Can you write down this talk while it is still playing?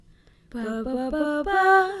Ba ba ba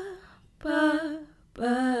ba ba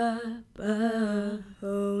ba ba.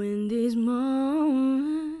 Oh, in these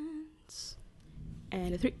moments.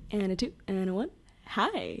 And a 3, and a 2, and a 1.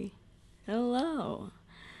 Hi. Hello.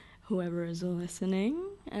 Whoever is listening,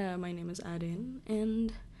 my name is Adin,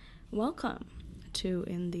 and welcome to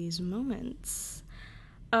In These Moments.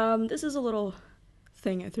 This is a little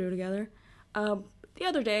thing I threw together. The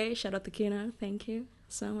other day, shout out to Kina, thank you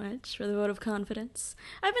so much for the vote of confidence.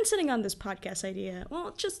 I've been sitting on this podcast idea,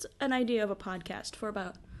 just an idea of a podcast for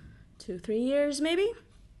about 2-3 years, maybe.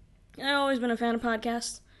 I've always been a fan of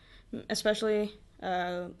podcasts, especially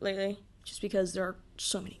lately, just because there are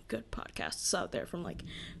so many good podcasts out there, from like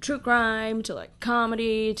true crime to like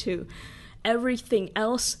comedy to everything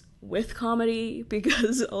else with comedy,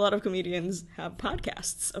 because a lot of comedians have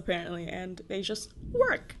podcasts apparently, and they just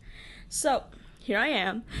work. So here I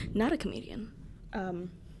am, not a comedian,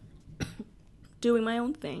 doing my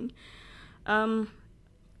own thing.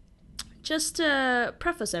 Just to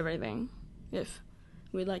preface everything, if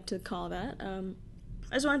we'd like to call that, I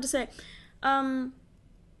just wanted to say, the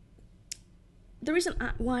reason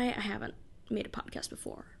why I haven't made a podcast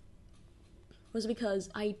before was because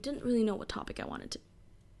I didn't really know what topic I wanted to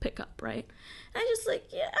pick up, right? And I just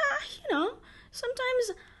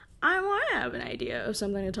sometimes I want to have an idea of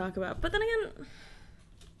something to talk about, but then again,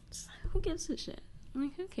 who gives a shit?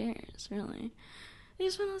 Like, who cares, really? I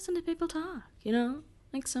just want to listen to people talk,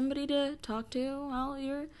 Like somebody to talk to while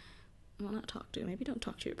you're, not talk to, maybe don't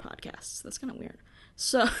talk to your podcasts. That's kind of weird.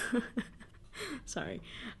 So, sorry.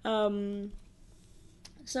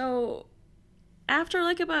 So, after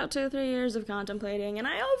like about 2-3 years of contemplating, and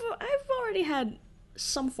I've already had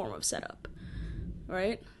some form of setup,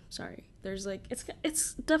 right? Sorry. There's like,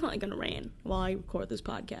 it's definitely gonna rain while I record this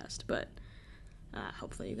podcast, but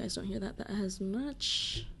hopefully you guys don't hear that as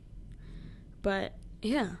much. But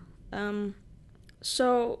yeah,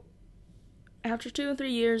 so after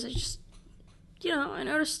 2-3 years, I just, I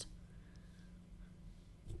noticed,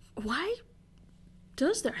 why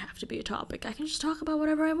does there have to be a topic? I can just talk about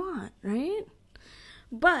whatever I want, right?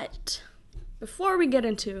 But before we get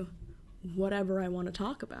into whatever I want to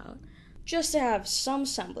talk about, just to have some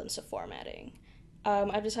semblance of formatting,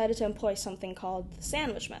 I've decided to employ something called the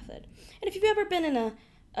sandwich method. And if you've ever been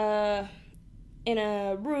in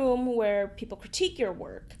a room where people critique your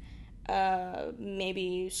work,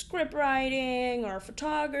 maybe script writing or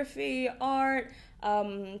photography, art,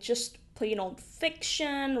 just plain old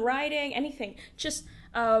fiction, writing, anything, just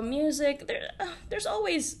music, there's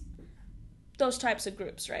always those types of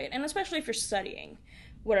groups, right? And especially if you're studying,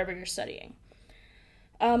 whatever you're studying.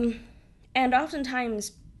 And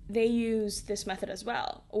oftentimes they use this method as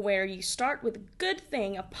well, where you start with a good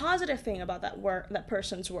thing, a positive thing about that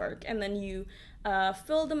person's work, and then you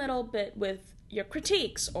fill the middle bit with your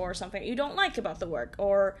critiques or something you don't like about the work,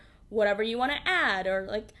 or whatever you want to add, or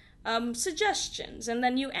like suggestions, and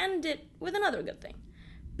then you end it with another good thing.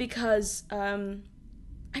 Because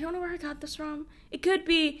I don't know where I got this from. It could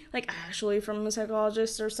be like actually from a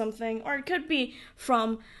psychologist or something, or it could be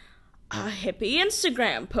from a hippie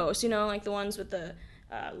Instagram post, like the ones with the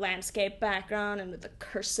landscape background and with the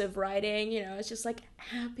cursive writing, it's just like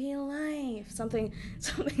happy life, something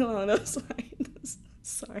along those lines.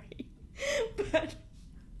 Sorry. But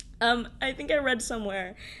I think I read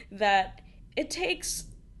somewhere that it takes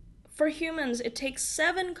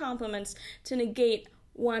 7 compliments to negate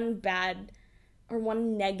one bad or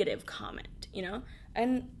one negative comment,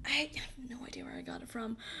 And I have no idea where I got it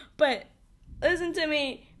from, but listen to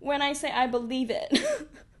me when I say I believe it.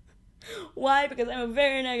 Why? Because I'm a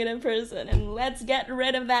very negative person, and let's get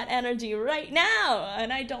rid of that energy right now.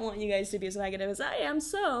 And I don't want you guys to be as negative as I am,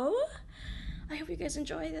 so I hope you guys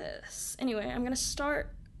enjoy this. Anyway, I'm gonna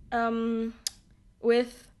start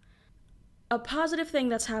with a positive thing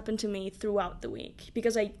that's happened to me throughout the week,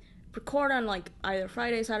 because I record on like either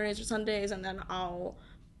Fridays, Saturdays, or Sundays, and then I'll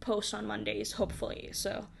post on Mondays, hopefully.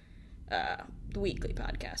 So the weekly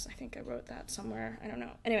podcast, I think I wrote that somewhere, I don't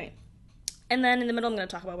know. Anyway, and then in the middle I'm going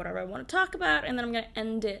to talk about whatever I want to talk about, and then I'm going to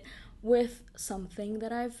end it with something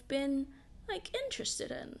that I've been like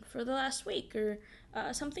interested in for the last week, or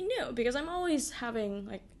something new, because I'm always having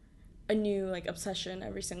like a new like obsession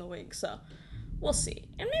every single week. So we'll see,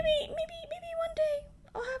 and maybe one day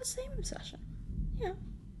I'll have the same obsession. Who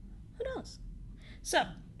knows? So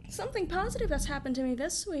something positive that's happened to me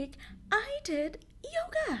this week, I did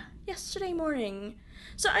yoga yesterday morning.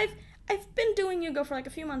 So I've been doing yoga for like a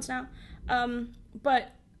few months now,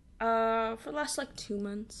 but for the last like 2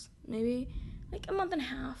 months, maybe like a month and a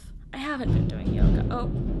half, I haven't been doing yoga.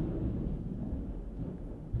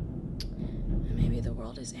 Maybe the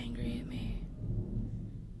world is angry at me.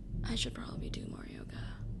 I should probably do more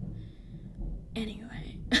yoga.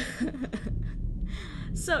 Anyway.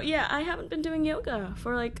 So yeah, I haven't been doing yoga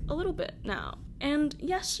for like a little bit now. And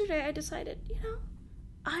yesterday I decided,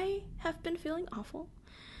 I have been feeling awful.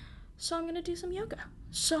 So I'm gonna do some yoga.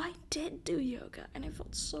 So I did do yoga and I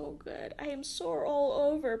felt so good. I am sore all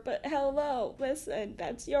over, but hello, listen,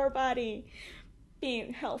 that's your body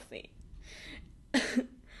being healthy.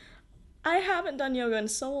 I haven't done yoga in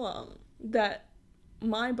so long that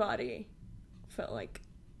my body felt like,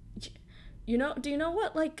 do you know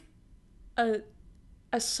what like a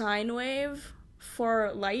sine wave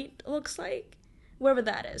for light looks like? Whatever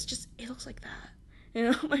that is, just it looks like that.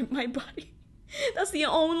 My body. That's the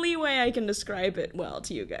only way I can describe it well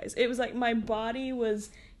to you guys. It was like my body was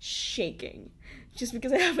shaking just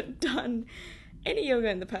because I haven't done any yoga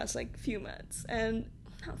in the past like few months. And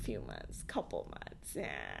not few months, couple months.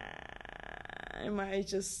 Am I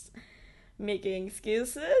just making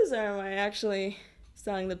excuses or am I actually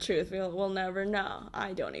telling the truth? We'll never know.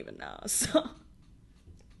 I don't even know. So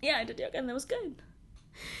yeah, I did yoga and that was good.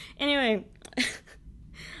 Anyway,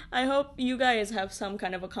 I hope you guys have some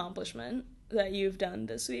kind of accomplishment that you've done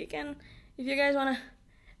this week, and if you guys want to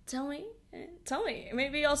tell me.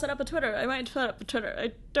 Maybe I'll set up a Twitter. I might set up a Twitter.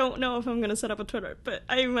 I don't know if I'm gonna set up a Twitter, but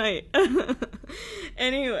I might.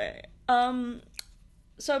 Anyway,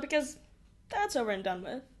 so because that's over and done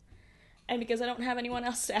with, and because I don't have anyone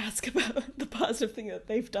else to ask about the positive thing that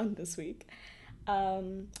they've done this week,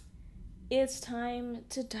 it's time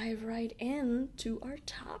to dive right into our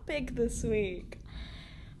topic this week.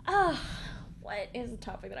 What is the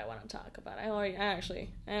topic that I want to talk about? I actually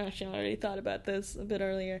already thought about this a bit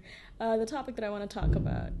earlier. The topic that I want to talk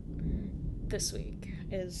about this week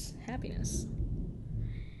is happiness.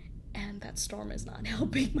 And that storm is not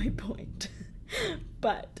helping my point.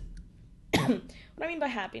 But what I mean by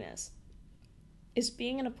happiness is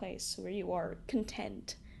being in a place where you are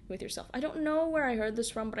content with yourself. I don't know where I heard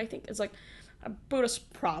this from, but I think it's like a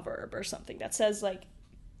Buddhist proverb or something that says like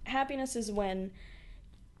happiness is when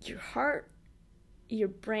your heart, your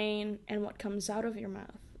brain, and what comes out of your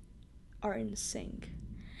mouth are in sync.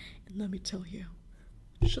 And let me tell you,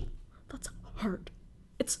 that's hard.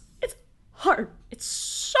 It's hard. It's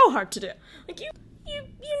so hard to do. Like you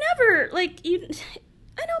never like you.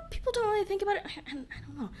 I know people don't really think about it. I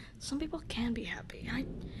don't know. Some people can be happy. I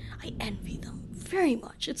envy them very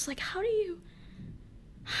much. It's like how are you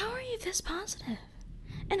this positive?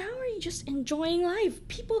 And how are you just enjoying life?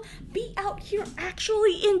 People be out here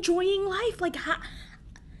actually enjoying life. Like,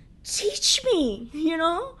 teach me,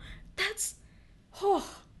 That's,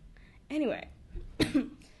 Anyway.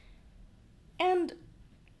 And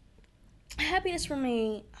happiness for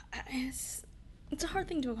me, it's a hard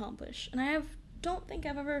thing to accomplish. And I don't think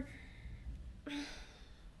I've ever,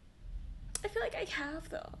 I feel like I have,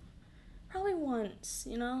 though. Probably once,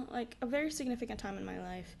 like a very significant time in my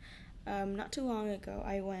life. Not too long ago,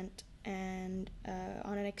 I went and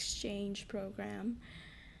on an exchange program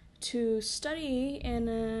to study in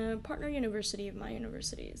a partner university of my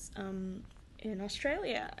universities in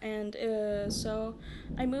Australia. And so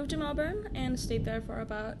I moved to Melbourne and stayed there for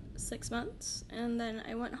about 6 months. And then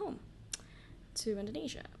I went home to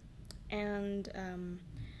Indonesia. And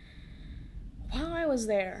while I was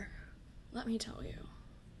there, let me tell you,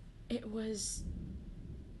 it was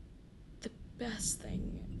the best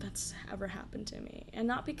thing that's ever happened to me. And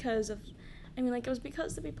not because of, it was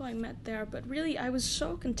because of the people I met there, but really I was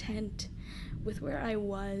so content with where I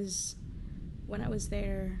was when I was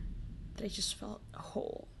there that I just felt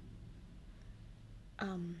whole.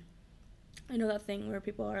 I know that thing where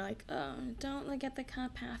people are like, oh, don't look at the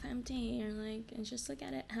cup half empty, or like, just look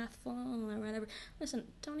at it half full, or whatever. Listen,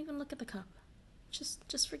 don't even look at the cup.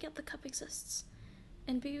 Just forget the cup exists.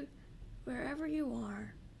 And be wherever you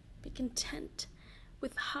are. Be content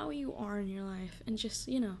with how you are in your life, and just,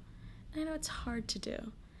 I know it's hard to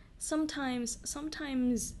do. Sometimes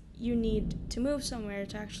you need to move somewhere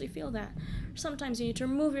to actually feel that. Sometimes you need to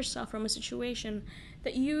remove yourself from a situation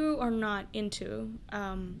that you are not into,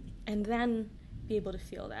 and then be able to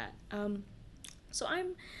feel that. So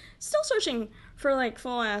I'm still searching for, like,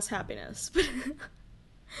 full-ass happiness, but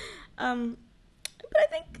I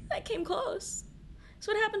think I came close.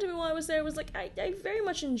 So what happened to me while I was there was, like, I very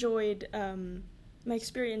much enjoyed my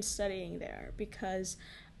experience studying there because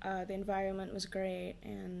the environment was great,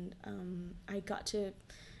 and I got to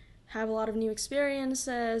have a lot of new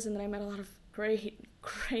experiences, and then I met a lot of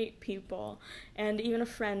great people, and even a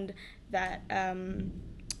friend that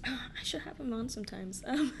I should have him on sometimes.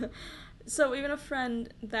 So even a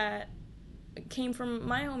friend that came from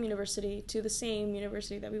my home university to the same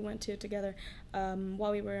university that we went to together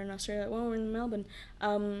while we were in Australia, while we were in Melbourne.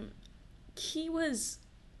 he was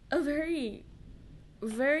a very,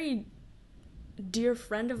 very dear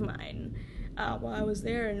friend of mine while I was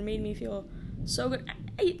there, and it made me feel so good.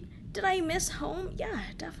 Did I miss home? Yeah,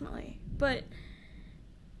 definitely. But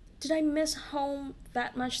did I miss home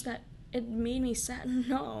that much that it made me sad?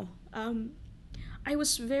 No. I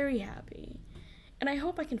was very happy. And I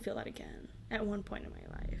hope I can feel that again at one point in my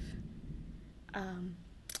life.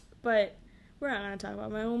 But we're not going to talk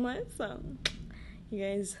about my own life, so you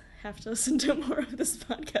guys have to listen to more of this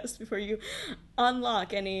podcast before you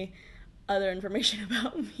unlock any other information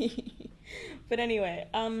about me. But anyway,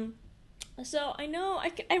 so I know,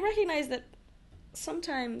 I recognize that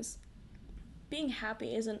sometimes being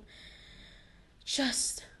happy isn't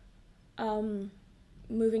just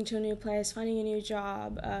moving to a new place, finding a new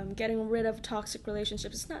job, getting rid of toxic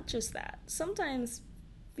relationships. It's not just that. Sometimes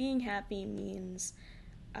being happy means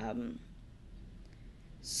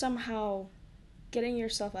somehow getting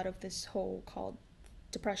yourself out of this hole called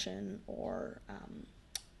depression or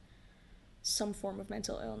some form of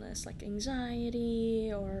mental illness like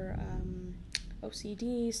anxiety or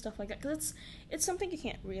OCD, stuff like that. Because it's something you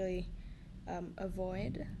can't really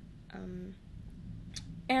avoid.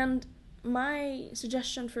 And my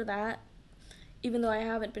suggestion for that, even though I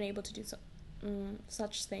haven't been able to do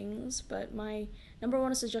such things, but my number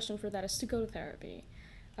one suggestion for that is to go to therapy.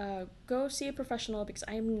 Go see a professional, because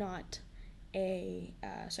I am not a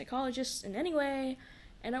psychologist in any way,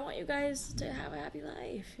 and I want you guys to have a happy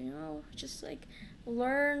life, just like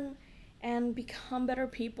learn and become better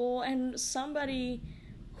people, and somebody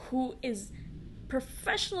who is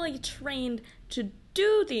professionally trained to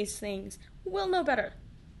do these things will know better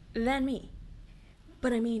than me.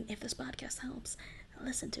 But I mean, if this podcast helps,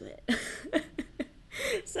 listen to it.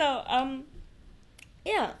 So,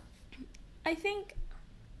 yeah, I think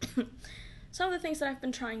some of the things that I've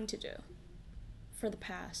been trying to do for the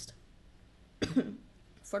past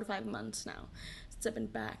 4 to 5 months now, since I've been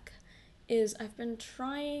back, is I've been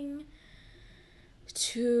trying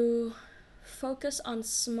to focus on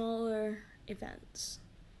smaller events.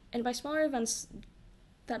 And by smaller events,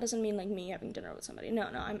 that doesn't mean like me having dinner with somebody. No,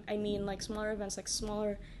 I mean like smaller events, like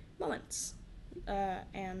smaller moments,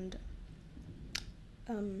 and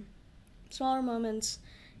smaller moments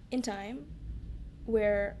in time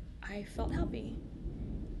where I felt happy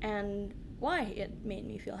and why it made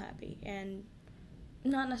me feel happy, and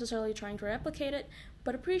not necessarily trying to replicate it,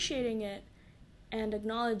 but appreciating it and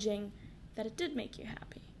acknowledging that it did make you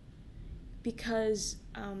happy, because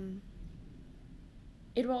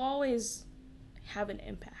it will always have an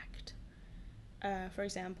impact. For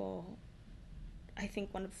example, I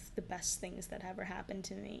think one of the best things that ever happened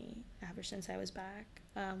to me ever since I was back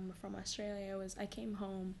from Australia was I came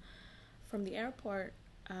home from the airport,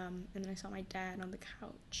 and then I saw my dad on the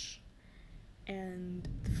couch, and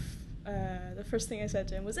the first thing I said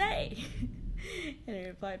to him was, "Hey!" And he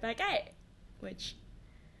replied back, "Hey!" Which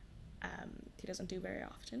he doesn't do very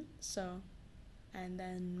often, so, and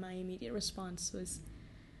then my immediate response was,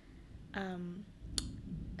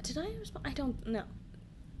 did I respond? I don't know.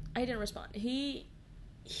 I didn't respond. He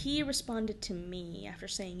responded to me after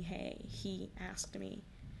saying hey. He asked me,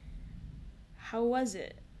 "How was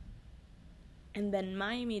it?" And then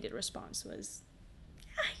my immediate response was,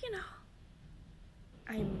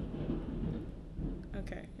 I'm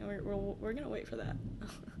okay. We're gonna wait for that.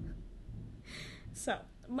 So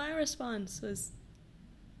my response was,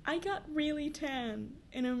 "I got really tan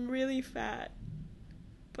and I'm really fat,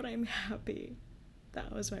 but I'm happy."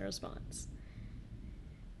 That was my response.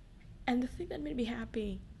 And the thing that made me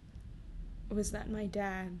happy was that my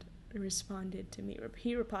dad responded to me.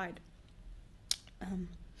 He replied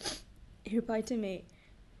to me,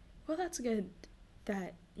 "Well, that's good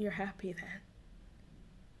that you're happy then."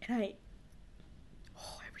 And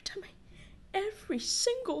every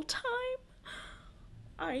single time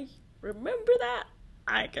I remember that,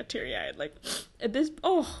 I get teary-eyed. Like, at this,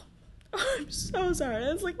 I'm so sorry.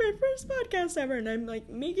 That's like my first podcast ever, and I'm like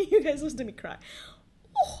making you guys listen to me cry.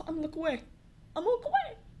 I'm gonna look away.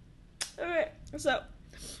 Okay, so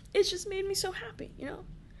it's just made me so happy,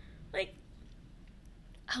 like,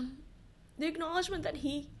 the acknowledgement that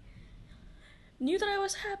he knew that I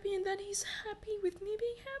was happy and that he's happy with me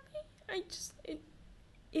being happy.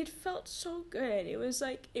 It felt so good. It was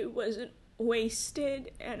like it wasn't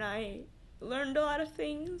wasted, and I learned a lot of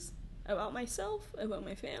things about myself, about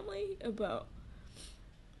my family, about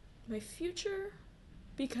my future,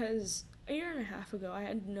 because a year and a half ago I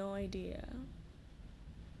had no idea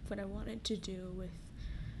what I wanted to do with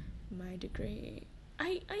my degree.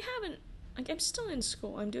 I haven't, like, I'm still in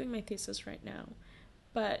school. I'm doing my thesis right now,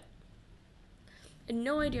 but I had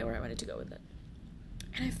no idea where I wanted to go with it.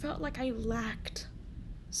 and I felt like I lacked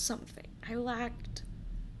something. I lacked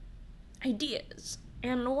ideas.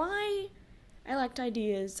 And why I lacked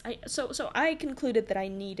ideas, so I concluded that I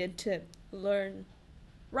needed to learn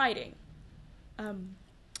writing,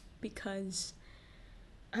 because,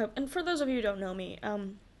 and for those of you who don't know me,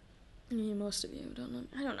 most of you don't know me,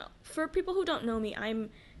 I don't know. For people who don't know me, I'm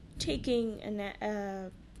taking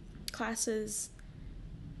classes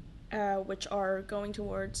which are going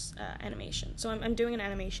towards animation. So I'm doing an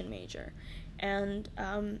animation major, and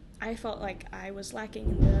I felt like I was lacking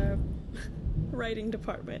in the writing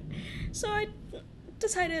department. So I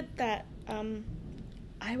decided that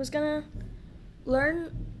I was gonna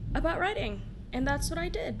learn about writing, and that's what I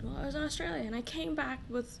did while I was in Australia. And I came back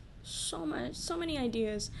with so many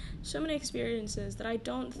ideas, so many experiences that I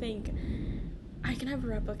don't think I can ever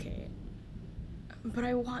replicate, but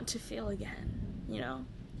I want to feel again, you know?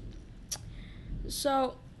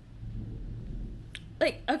 So,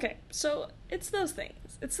 like, okay, so it's those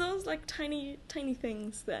things. It's those, like, tiny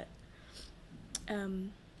things that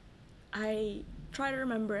I try to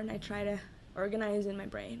remember and I try to organize in my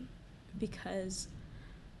brain, because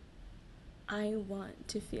I want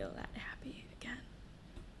to feel that happy again.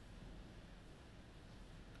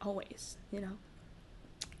 Always, you know?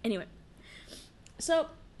 Anyway, so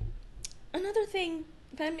another thing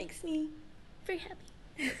that makes me very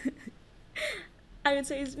happy, I would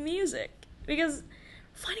say, is music. Because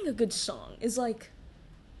finding a good song is like,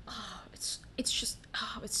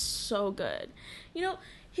 it's so good. You know,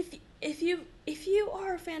 if you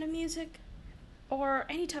are a fan of music or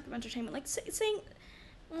any type of entertainment, like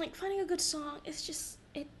finding a good song, it's just,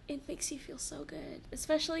 it makes you feel so good.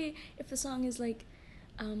 Especially if the song is like,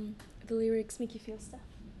 the lyrics make you feel stuff.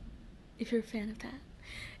 If you're a fan of that.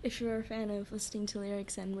 If you're a fan of listening to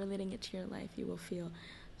lyrics and relating it to your life, you will feel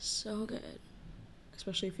so good.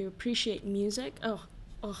 Especially if you appreciate music.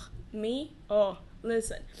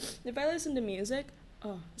 Listen. If I listen to music,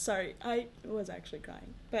 sorry, I was actually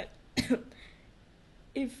crying. But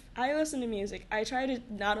if I listen to music, I try to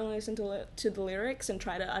not only listen to the lyrics and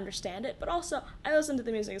try to understand it, but also I listen to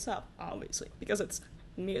the music itself, obviously, because it's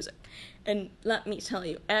music. And let me tell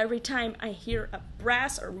you, every time I hear a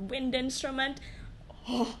brass or wind instrument,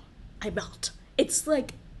 I melt. It's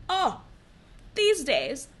like, these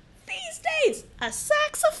days, a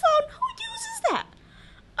saxophone, who uses that?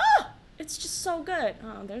 It's just so good.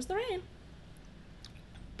 There's the rain.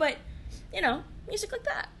 But, you know, music like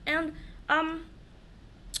that. And, I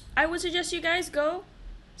would suggest you guys go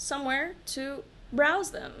somewhere to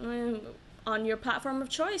browse them on your platform of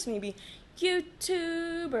choice, maybe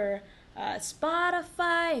YouTube or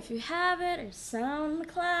Spotify if you have it, or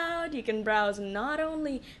SoundCloud. You can browse not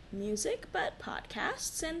only music but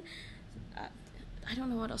podcasts, and I don't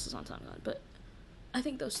know what else is on SoundCloud, but I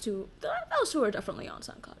think those two are definitely on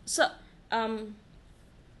SoundCloud. So, and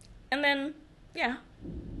then, yeah,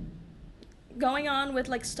 going on with,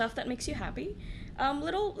 like, stuff that makes you happy,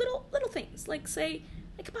 little things, like, say,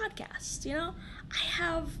 like a podcast, you know? I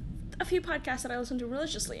have a few podcasts that I listen to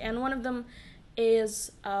religiously, and one of them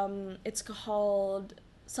is, it's called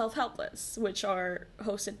Self-Helpless, which are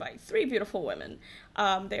hosted by 3 beautiful women.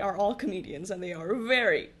 They are all comedians, and they are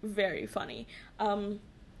very, very funny.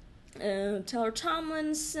 Taylor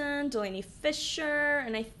Tomlinson, Delaney Fisher,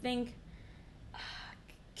 and I think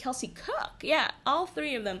Kelsey Cook. Yeah, all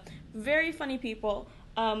 3 of them. Very funny people.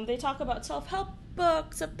 They talk about self-help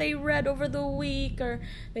books that they read over the week, or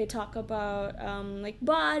they talk about like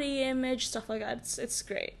body image, stuff like that. It's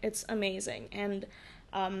great. It's amazing, and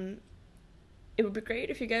it would be great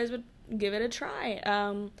if you guys would give it a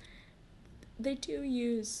try. They do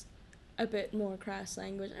use a bit more crass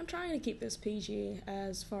language. I'm trying to keep this PG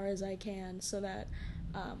as far as I can, so that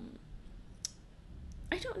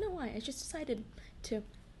I don't know why. I just decided to.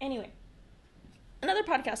 Anyway, another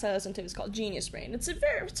podcast I listen to is called Genius Brain. It's a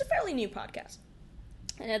fairly new podcast,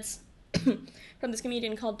 and it's from this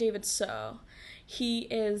comedian called David So. He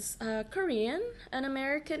is Korean, an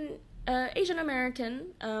American, Asian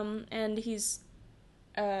American, and he's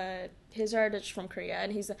his heritage from Korea,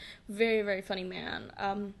 and he's a very, very funny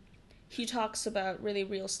man. He talks about really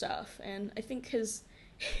real stuff, and I think his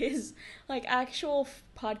like actual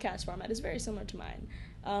podcast format is very similar to mine,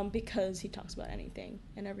 because he talks about anything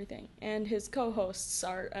and everything, and his co-hosts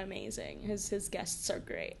are amazing. His guests are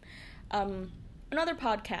great. Another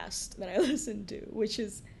podcast that I listen to, which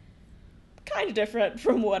is kind of different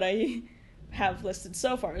from what I have listed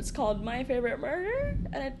so far, it's called My Favorite Murder,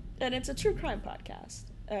 and it's a true crime podcast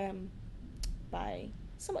by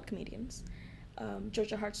somewhat comedians,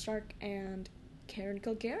 Georgia Hardstark and Karen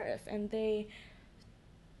Kilgariff, and they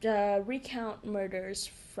recount murders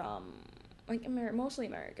from like mostly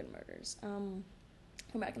American murders.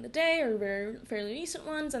 From back in the day, or very fairly recent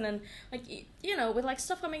ones, and then like with like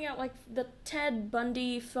stuff coming out like the Ted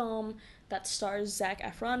Bundy film that stars Zac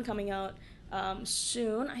Efron coming out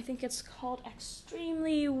soon. I think it's called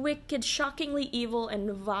Extremely Wicked, Shockingly Evil,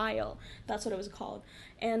 and Vile. That's what it was called,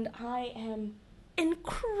 and I am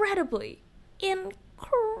incredibly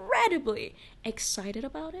excited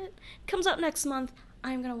about it. It comes out next month.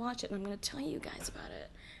 I'm gonna watch it, and I'm gonna tell you guys about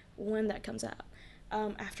it when that comes out,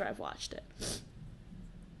 after I've watched it.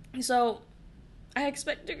 So, I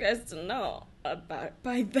expect you guys to know about it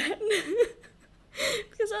by then.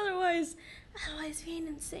 Because otherwise we ain't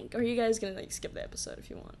in sync. Or you guys gonna like skip the episode if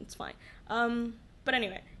you want. It's fine. But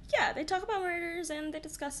anyway, yeah, they talk about murders and they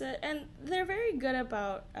discuss it, and they're very good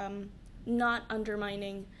about not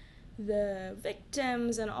undermining the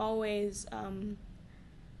victims and always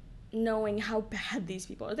knowing how bad these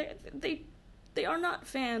people are. They are not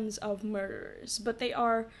fans of murderers, but they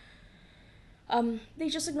are. They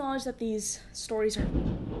just acknowledge that these stories are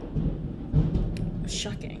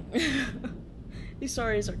shocking. These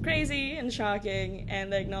stories are crazy and shocking,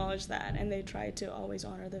 and they acknowledge that, and they try to always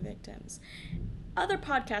honor the victims. Other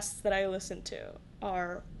podcasts that I listen to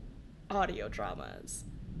are audio dramas.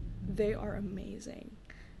 They are amazing.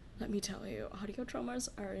 Let me tell you, audio dramas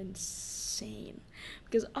are insane.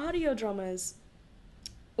 Because audio dramas,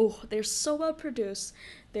 they're so well produced.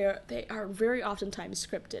 They are very oftentimes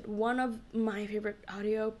scripted. One of my favorite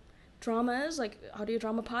audio drama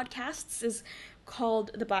podcasts is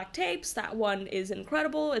called The Black Tapes. That one is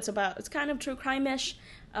incredible. It's kind of true crime-ish.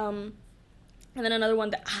 And then another one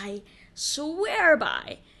that I swear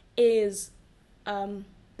by is The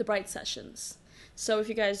Bright Sessions. So if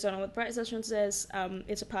you guys don't know what Bright Sessions is,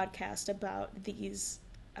 it's a podcast about these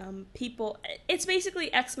people. It's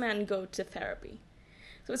basically X-Men go to therapy.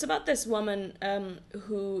 So it's about this woman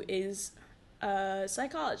who is a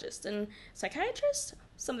psychologist and psychiatrist,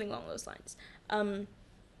 something along those lines. And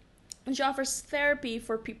she offers therapy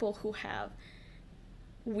for people who have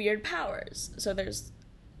weird powers. So there's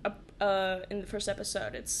in the first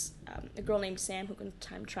episode, it's a girl named Sam who can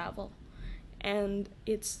time travel, and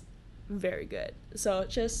it's very good. So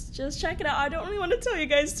just check it out. I don't really want to tell you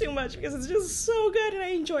guys too much because it's just so good and I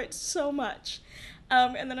enjoy it so much.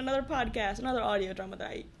 And then another audio drama that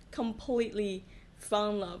I completely fell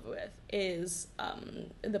in love with is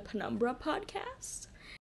the Penumbra podcast.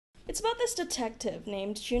 It's about this detective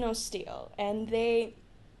named Juno Steele, and they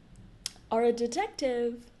are a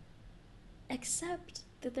detective, except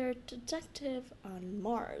that they're a detective on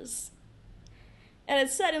Mars. And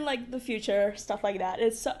it's set in like the future, stuff like that.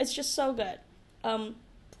 It's just so good.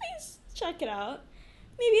 Please check it out.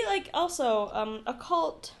 Maybe like also a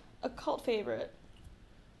cult favorite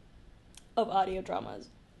of audio dramas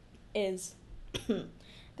is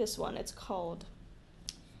this one. It's called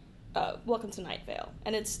Welcome to Night Vale,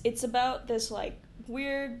 and it's about this like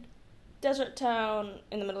weird desert town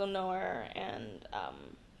in the middle of nowhere, and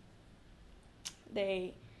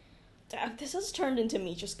this has turned into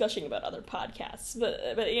me just gushing about other podcasts, but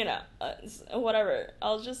whatever.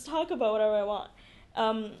 I'll just talk about whatever I want.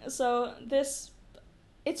 So it's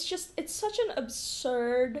such an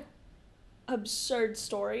absurd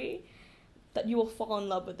story that you will fall in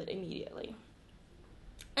love with it immediately.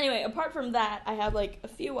 Anyway, apart from that, I have like a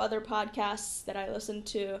few other podcasts that I listen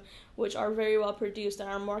to, which are very well produced and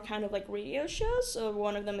are more kind of like radio shows. So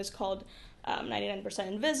one of them is called 99%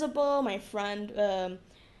 Invisible. My friend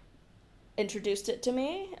introduced it to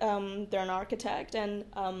me. They're an architect, and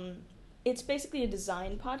it's basically a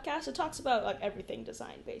design podcast. It talks about like everything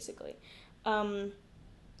design, basically. From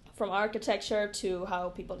architecture to how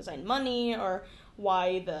people design money, or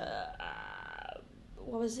why the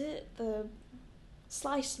the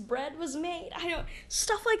sliced bread was made.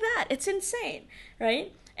 Stuff like that. It's insane,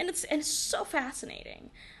 right? And it's so fascinating.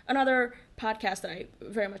 Another podcast that I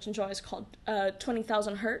very much enjoy is called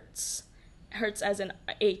 20,000 Hertz. Hertz as in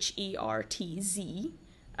HERTZ,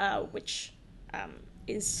 which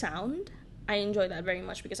is sound. I enjoy that very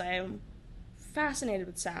much because I am fascinated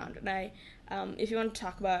with sound, and if you want to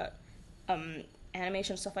talk about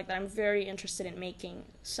animation, stuff like that, I'm very interested in making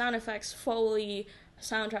sound effects, Foley,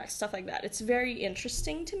 soundtracks, stuff like that. It's very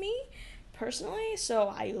interesting to me, personally, so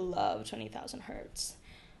I love 20,000 Hertz.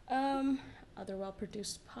 Other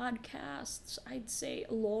well-produced podcasts, I'd say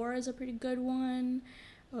Lore is a pretty good one.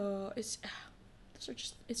 It's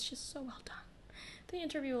just so well done. They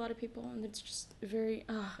interview a lot of people, and it's just very,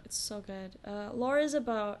 it's so good. Lore is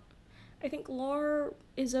about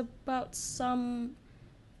some,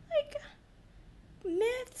 like,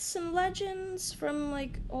 myths and legends from,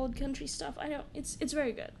 like, old country stuff. It's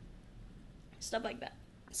very good. Stuff like that.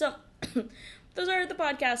 So, those are the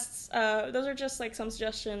podcasts. Those are just like some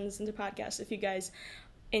suggestions into podcasts if you guys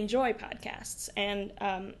enjoy podcasts. And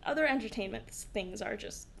other entertainment things are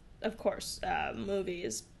just, of course,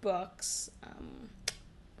 movies, books.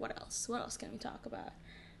 What else? What else can we talk about?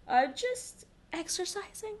 Just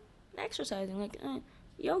exercising. Like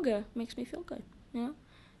yoga makes me feel good, you know?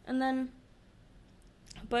 And then,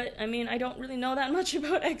 but I mean, I don't really know that much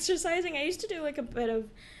about exercising. I used to do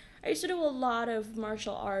a lot of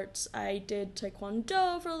martial arts. I did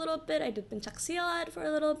taekwondo for a little bit. I did pencaksilat for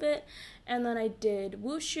a little bit. And then I did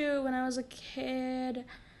wushu when I was a kid.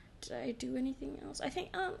 Did I do anything else? I think,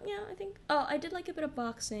 I did like a bit of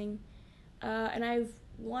boxing. And I've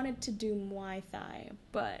wanted to do Muay Thai,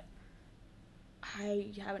 but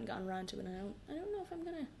I haven't gotten around to it, and I don't know if I'm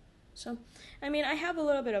gonna. So, I mean, I have a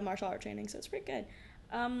little bit of martial art training, so it's pretty good.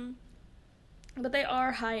 But they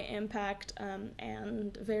are high impact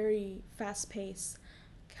and very fast paced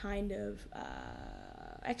kind of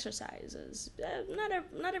exercises.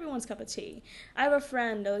 Not everyone's cup of tea. I have a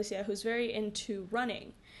friend, Alicia, who's very into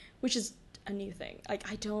running, which is a new thing. Like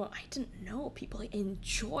I didn't know people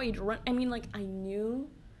enjoyed run. I mean, like I knew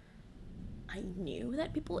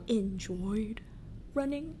that people enjoyed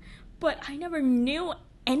running, but I never knew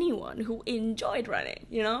anyone who enjoyed running,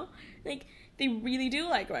 you know? Like they really do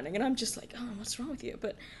like running, and I'm just like, oh, what's wrong with you?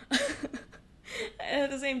 But at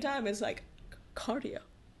the same time, it's like cardio,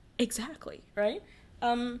 exactly, right?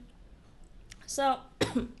 So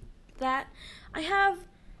that I have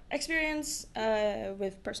experience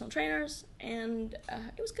with personal trainers, and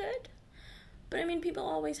it was good. But I mean, people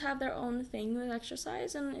always have their own thing with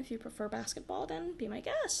exercise, and if you prefer basketball, then be my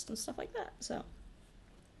guest and stuff like that. So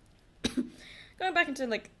going back into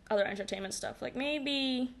like other entertainment stuff, like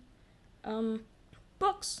maybe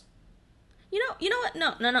books. You know what?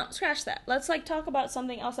 No, scratch that. Let's like talk about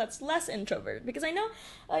something else that's less introverted, because I know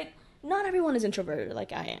like not everyone is introverted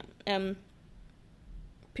like I am.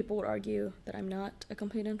 People would argue that I'm not a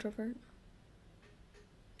complete introvert.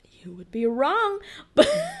 You would be wrong, but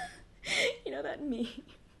you know that meme,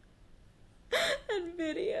 that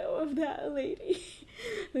video of that lady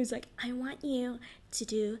who's like, I want you to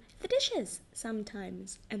do the dishes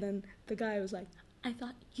sometimes, and then the guy was like, I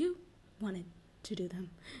thought you wanted to do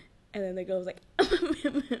them, and then the girl was like,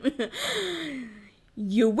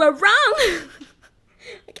 you were wrong.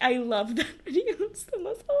 Like, I love that video. It's the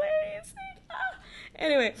most hilarious thing.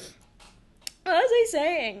 Anyway, what was I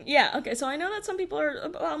saying? Yeah, okay, so I know that some people are a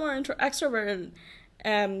lot more extroverted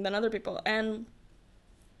than other people, and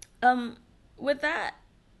with that,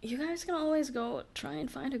 you guys can always go try and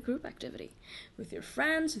find a group activity with your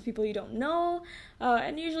friends, with people you don't know,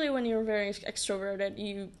 and usually when you're very extroverted,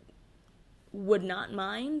 you would not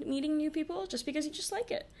mind meeting new people just because you just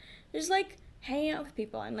like it. You just like hanging out with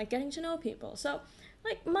people and like getting to know people. So,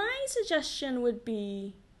 like, my suggestion would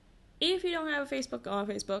be, if you don't have a Facebook, go on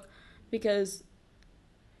Facebook, because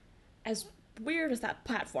as weird as that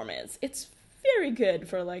platform is, it's very good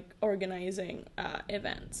for like organizing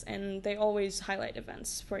events, and they always highlight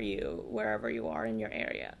events for you wherever you are in your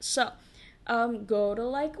area. So go to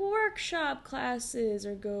like workshop classes,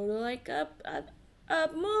 or go to like a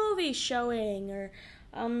movie showing, or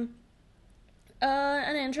an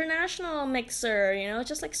international mixer, you know,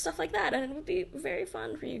 just like stuff like that, and it would be very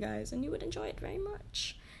fun for you guys, and you would enjoy it very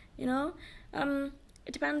much, you know.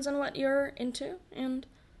 It depends on what you're into, and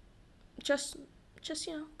just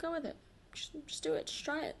you know, go with it. Just do it. Just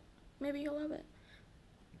try it. Maybe you'll love it.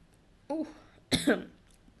 Ooh.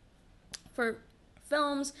 For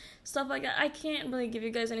films, stuff like that, I can't really give you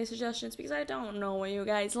guys any suggestions because I don't know what you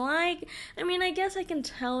guys like. I mean, I guess I can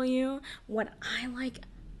tell you what I like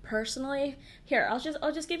personally. Here, I'll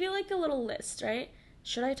just give you like a little list, right?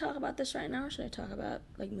 Should I talk about this right now, or should I talk about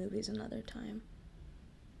like movies another time?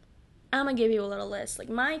 I'm gonna give you a little list, like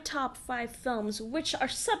my top 5 films, which are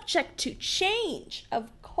subject to change, of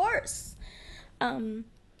course. Number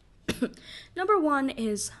 1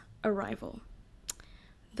 is Arrival.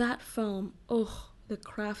 That film, the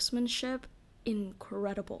craftsmanship,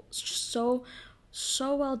 incredible. It's just so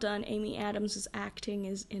well done. Amy Adams' acting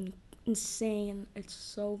is insane. It's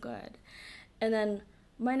so good. And then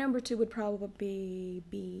my number 2 would probably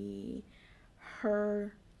be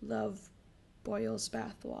Her Love Boils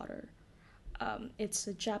Bathwater. It's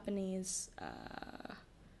a Japanese,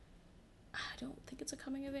 I don't think it's a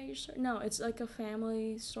coming-of-age story. No, it's like a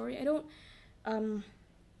family story. I don't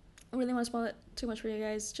really want to spoil it too much for you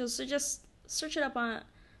guys. Just search it up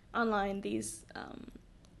online, these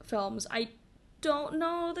films. I don't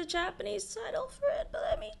know the Japanese title for it, but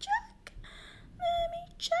let me check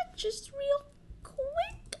just real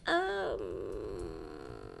quick.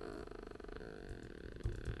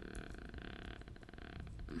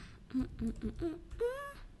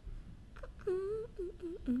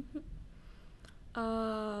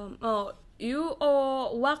 You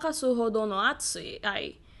o wakasu hodo no atsui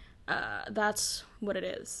ai. That's what it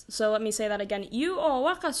is. So let me say that again. You o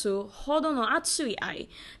wakasu hodo no atsui ai.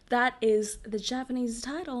 That is the Japanese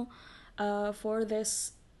title for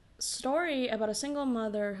this story about a single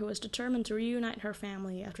mother who is determined to reunite her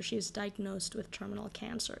family after she is diagnosed with terminal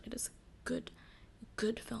cancer. It is a good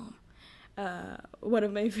film. One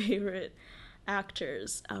of my favorite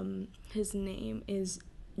actors. His name is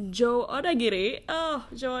Joe Odagiri. Oh,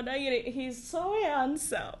 Joe Odagiri. He's so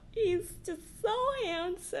handsome. He's just so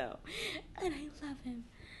handsome. And I love him.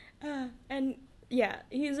 And yeah,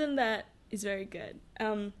 he's in that. He's very good.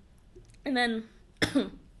 And then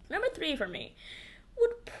number 3 for me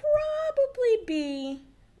would probably be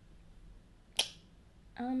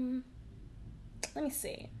let me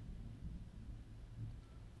see.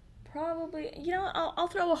 Probably, I'll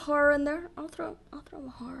throw a horror in there. I'll throw a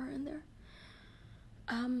horror in there.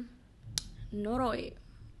 Noroi.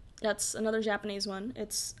 That's another Japanese one.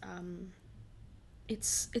 It's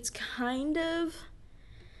kind of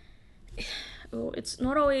it's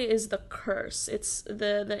Noroi is the curse. It's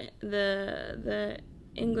the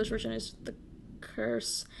English version is the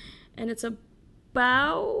curse, and it's about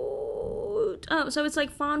so it's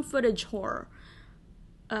like found footage horror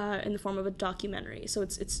in the form of a documentary. So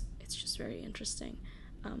it's just very interesting,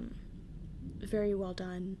 very well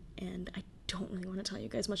done, and I don't really want to tell you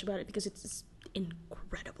guys much about it because it's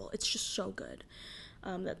incredible. It's just so good.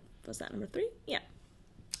 That was that number 3. Yeah.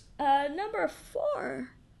 Number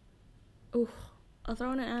 4. Ooh, I'll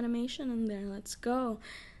throw in an animation in there. Let's go.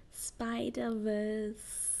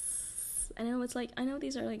 Spider-Verse. I know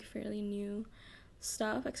these are like fairly new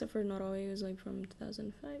stuff, except for Noroi, was like from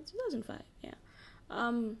 2005. Yeah.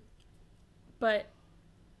 But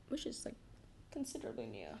which is like considerably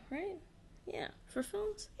new, right? Yeah, for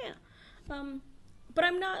films, yeah. But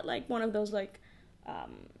I'm not like one of those like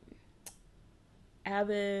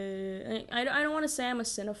avid. I don't want to say I'm a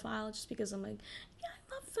cinephile just because I'm like, yeah,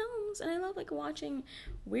 I love films and I love like watching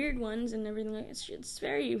weird ones and everything. Like it's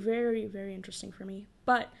very, very, very interesting for me.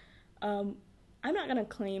 But I'm not gonna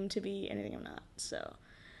claim to be anything I'm not. So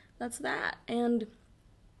that's that. And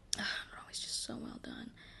it's just so well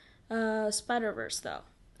done. Spider-Verse though.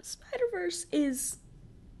 Spider-Verse is.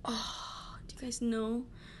 Oh, do you guys know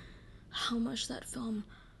how much that film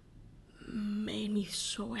made me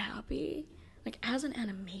so happy? Like, as an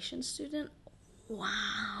animation student,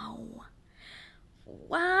 wow,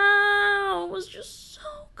 it was just so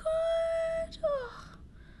good. Oh,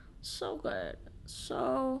 so good.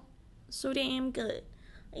 So damn good.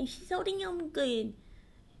 It's so damn good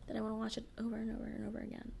that I want to watch it over and over and over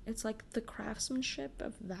again. It's like the craftsmanship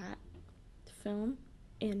of that film,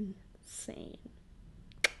 insane.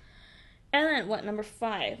 And then, number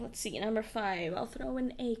 5? Let's see, number 5. I'll throw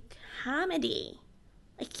in a comedy.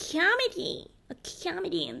 A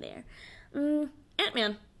comedy in there.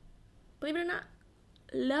 Ant-Man. Believe it or not,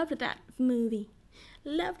 loved that movie.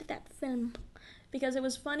 Loved that film. Because it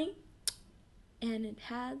was funny. And it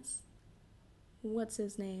has... What's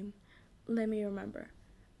his name? Let me remember.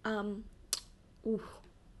 Who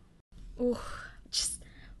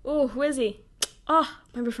is he? Oh,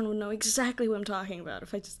 my boyfriend would know exactly what I'm talking about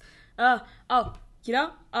if I just... I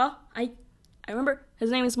remember his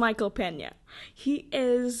name is Michael Pena. He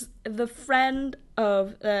is the friend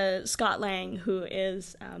of Scott Lang, who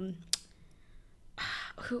is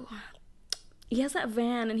he has that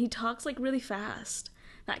van and he talks like really fast.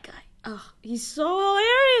 That guy. Oh, he's so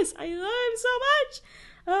hilarious. I love him so much.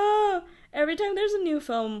 Every time there's a new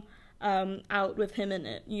film out with him in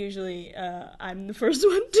it, usually I'm the first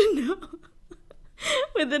one to know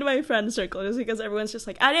within my friend circle, just because everyone's just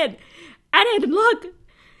like, Adin, look,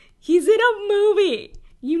 he's in a movie.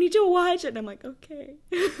 You need to watch it. And I'm like, okay,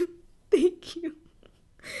 thank you.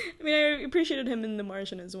 I mean, I appreciated him in The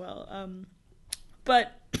Martian as well.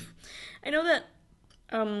 But I know that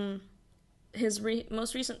his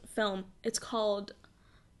most recent film, it's called,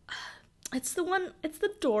 it's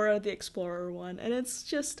the Dora the Explorer one, and it's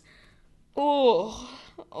just, I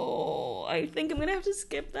think I'm gonna have to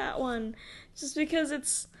skip that one, just because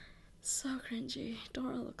it's so cringy.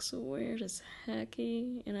 Dora looks so weird as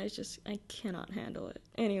hecky, and I cannot handle it.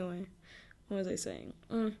 Anyway, what was I saying?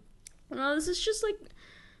 No, this is just like,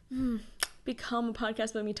 become a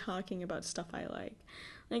podcast about me talking about stuff I like.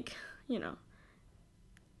 Like, I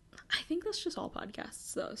think that's just all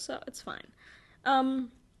podcasts, though, so it's fine.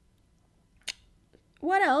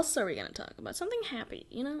 What else are we gonna talk about? Something happy,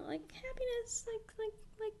 like happiness, like,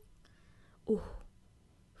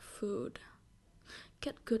 food.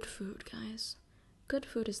 Get good food, guys. good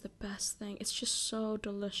food is the best thing. It's just so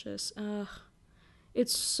delicious. Ugh.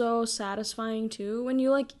 It's so satisfying too. When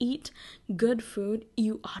you like eat good food,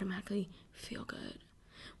 you automatically feel good.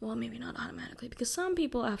 Well, maybe not automatically, because some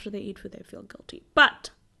people after they eat food, they feel guilty.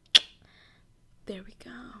 But there we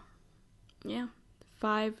go. Yeah.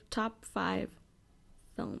 Top 5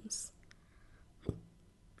 films.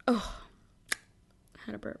 Oh, I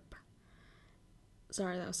had a burp.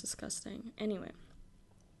 Sorry, that was disgusting. Anyway,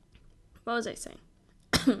 what was I saying?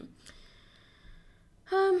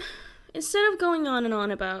 Instead of going on and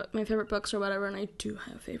on about my favorite books or whatever, and I do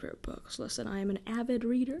have favorite books. Listen, I am an avid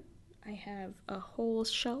reader. I have a whole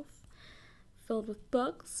shelf filled with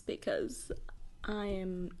books because I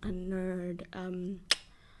am a nerd. And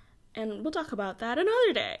we'll talk about that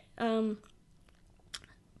another day.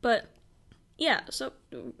 But yeah, so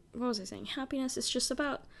what was I saying? Happiness is just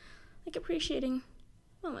about like appreciating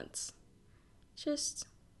moments. Just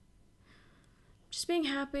being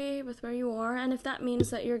happy with where you are, and if that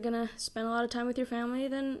means that you're gonna spend a lot of time with your family,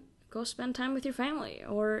 then go spend time with your family.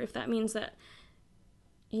 Or if that means that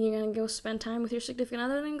you're gonna go spend time with your significant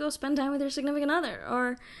other, then go spend time with your significant other.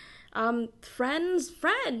 Or friends,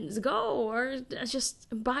 go. Or just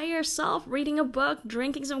by yourself, reading a book,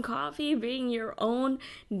 drinking some coffee, being your own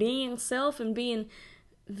being self, and being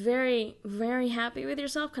very, very happy with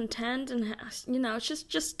yourself, content, and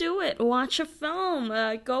just do it. Watch a film,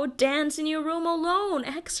 go dance in your room alone,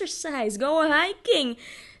 exercise, go hiking.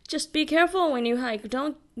 Just be careful when you hike.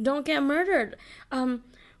 Don't get murdered.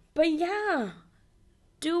 But yeah,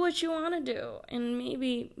 do what you want to do, and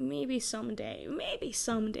maybe someday,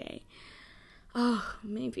 oh,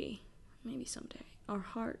 maybe someday, our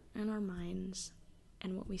heart and our minds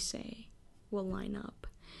and what we say will line up,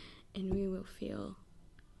 and we will feel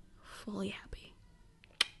fully happy.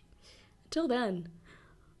 Until then,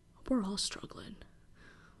 we're all struggling.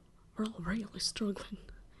 We're all really struggling.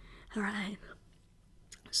 Alright.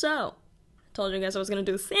 So, I told you guys I was going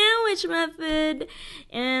to do the sandwich method,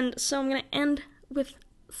 and so I'm going to end with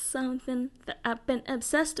something that I've been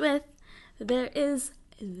obsessed with. There is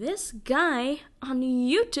this guy on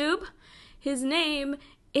YouTube. His name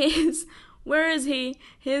is... Where is he?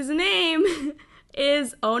 His name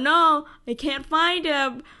is... Oh no, I can't find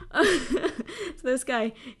him. So this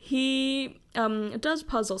guy, he does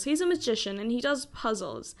puzzles. He's a magician, and he does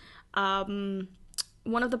puzzles.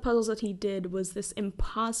 One of the puzzles that he did was this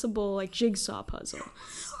impossible, like, jigsaw puzzle.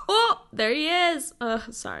 Oh, there he is.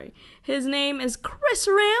 Sorry. His name is Chris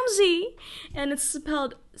Ramsay, and it's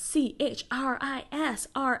spelled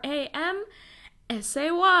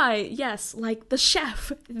CHRISRAMSAY. Yes, like the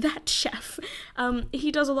chef, that chef.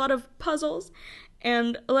 He does a lot of puzzles,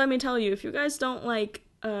 and let me tell you, if you guys don't like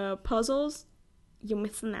puzzles, you're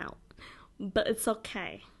missing out. But it's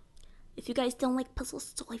okay. If you guys don't like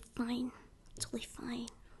puzzles, it's totally fine. It's totally fine.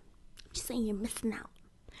 I'm just saying you're missing out.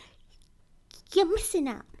 You're missing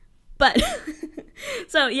out. But,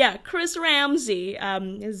 so yeah, Chris Ramsay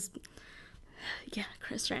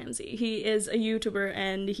Chris Ramsay. He is a YouTuber,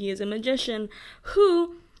 and he is a magician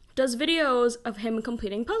who does videos of him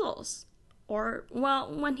completing puzzles. Or,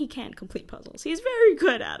 well, when he can't complete puzzles. He's very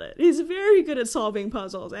good at it. He's very good at solving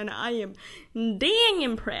puzzles, and I am dang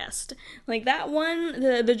impressed. Like that one,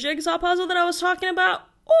 the jigsaw puzzle that I was talking about.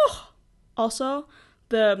 Oh! Also,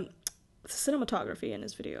 the cinematography in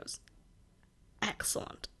his videos.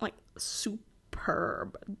 Excellent. Like,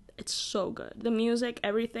 superb. It's so good. The music,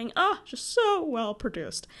 everything. Just so well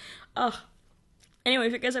produced. Anyway,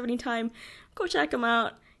 if you guys have any time, go check him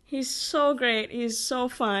out. He's so great. He's so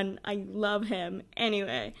fun. I love him.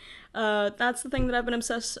 Anyway, that's the thing that I've been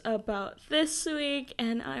obsessed about this week,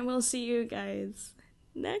 and I will see you guys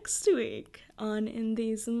next week on In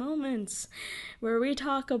These Moments, where we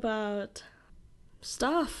talk about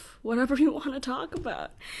stuff, whatever you want to talk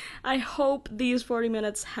about. I hope these 40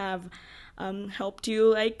 minutes have helped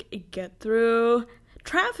you, like, get through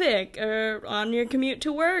traffic or on your commute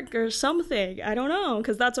to work or something. I don't know,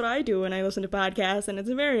 because that's what I do when I listen to podcasts, and it's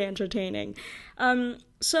very entertaining.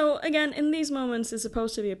 So again, In These Moments is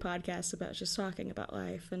supposed to be a podcast about just talking about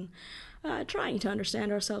life and trying to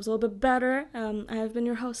understand ourselves a little bit better. I have been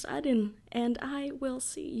your host, Adin, and I will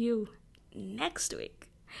see you next week.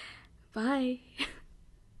 Bye.